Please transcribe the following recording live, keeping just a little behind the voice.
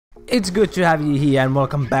It's good to have you here and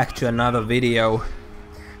welcome back to another video.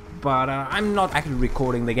 But I'm not actually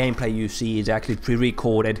recording. The gameplay you see is actually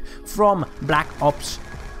pre-recorded from Black Ops.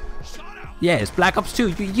 Yes, Black Ops 2.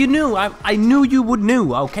 You knew. I knew you would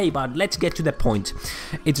know. Okay, but let's get to the point.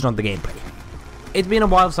 It's not the gameplay. It's been a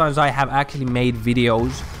while since I have actually made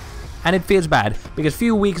videos. And it feels bad, because a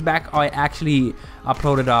few weeks back I actually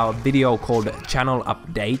uploaded a video called Channel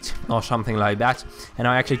Update or something like that. And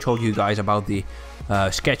I actually told you guys about the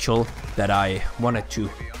schedule that I wanted to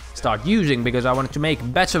start using because I wanted to make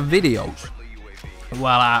better videos.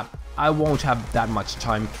 Well, I won't have that much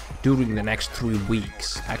time during the next 3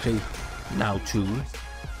 weeks. Actually, now 2. A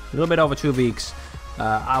little bit over 2 weeks.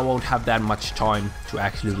 I won't have that much time to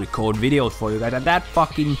actually record videos for you guys. And that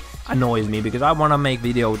fucking annoys me because I want to make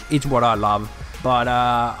videos. It's what I love. But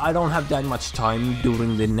I don't have that much time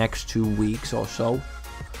during the next 2 weeks or so.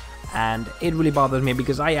 And it really bothers me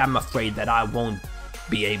because I am afraid that I won't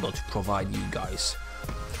be able to provide you guys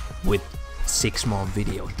with 6 more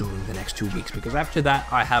videos during the next 2 weeks, because after that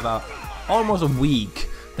I have almost a week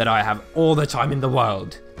that I have all the time in the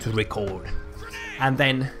world to record, and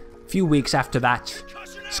then a few weeks after that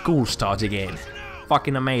school starts again.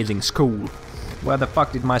 Fucking amazing school. Where the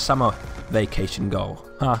fuck did my summer vacation go?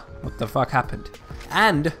 Huh? What the fuck happened?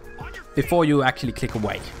 And before you actually click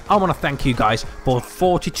away, I want to thank you guys for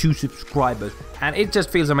 42 subscribers, and it just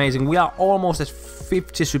feels amazing. We are almost at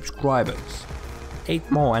 50 subscribers.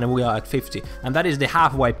 8 more and we are at 50, and that is the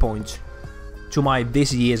halfway point to my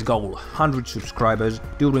this year's goal, 100 subscribers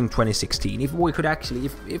during 2016. If we could actually,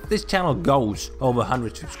 if this channel goes over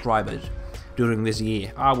 100 subscribers during this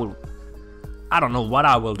year, I don't know what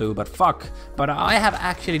I will do, but fuck. But I have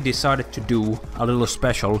actually decided to do a little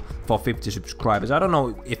special for 50 subscribers. I don't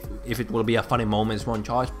know if it will be a funny moments one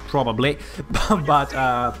choice, probably, but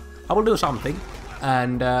I will do something.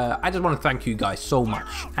 And I just want to thank you guys so much.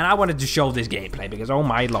 And I wanted to show this gameplay because oh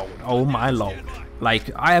my lord.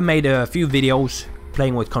 Like, I have made a few videos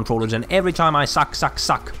playing with controllers, and every time I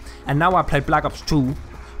suck. And now I play Black Ops 2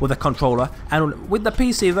 with a controller, and with the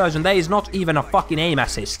PC version there is not even a fucking aim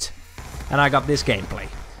assist. And I got this gameplay.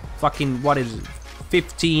 Fucking, what is it?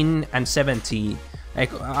 15 and 70.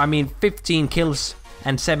 I mean 15 kills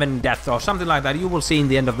and 7 deaths or something like that. You will see in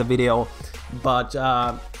the end of the video. But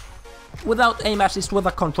without aim assist with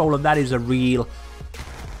a controller, that is a real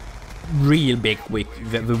big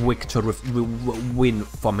victory win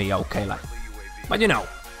for me, okay? Like, but you know,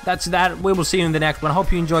 that's that. We will see you in the next one.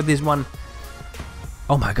 Hope you enjoyed this one.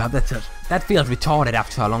 Oh my god, that feels retarded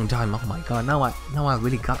after a long time. Oh my god, now I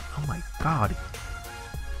really got, oh my god.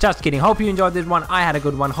 Just kidding. Hope you enjoyed this one. I had a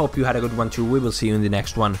good one. Hope you had a good one too. We will see you in the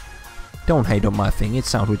next one. Don't hate on my thing. It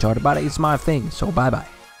sounds retarded, but it's my thing. So bye bye.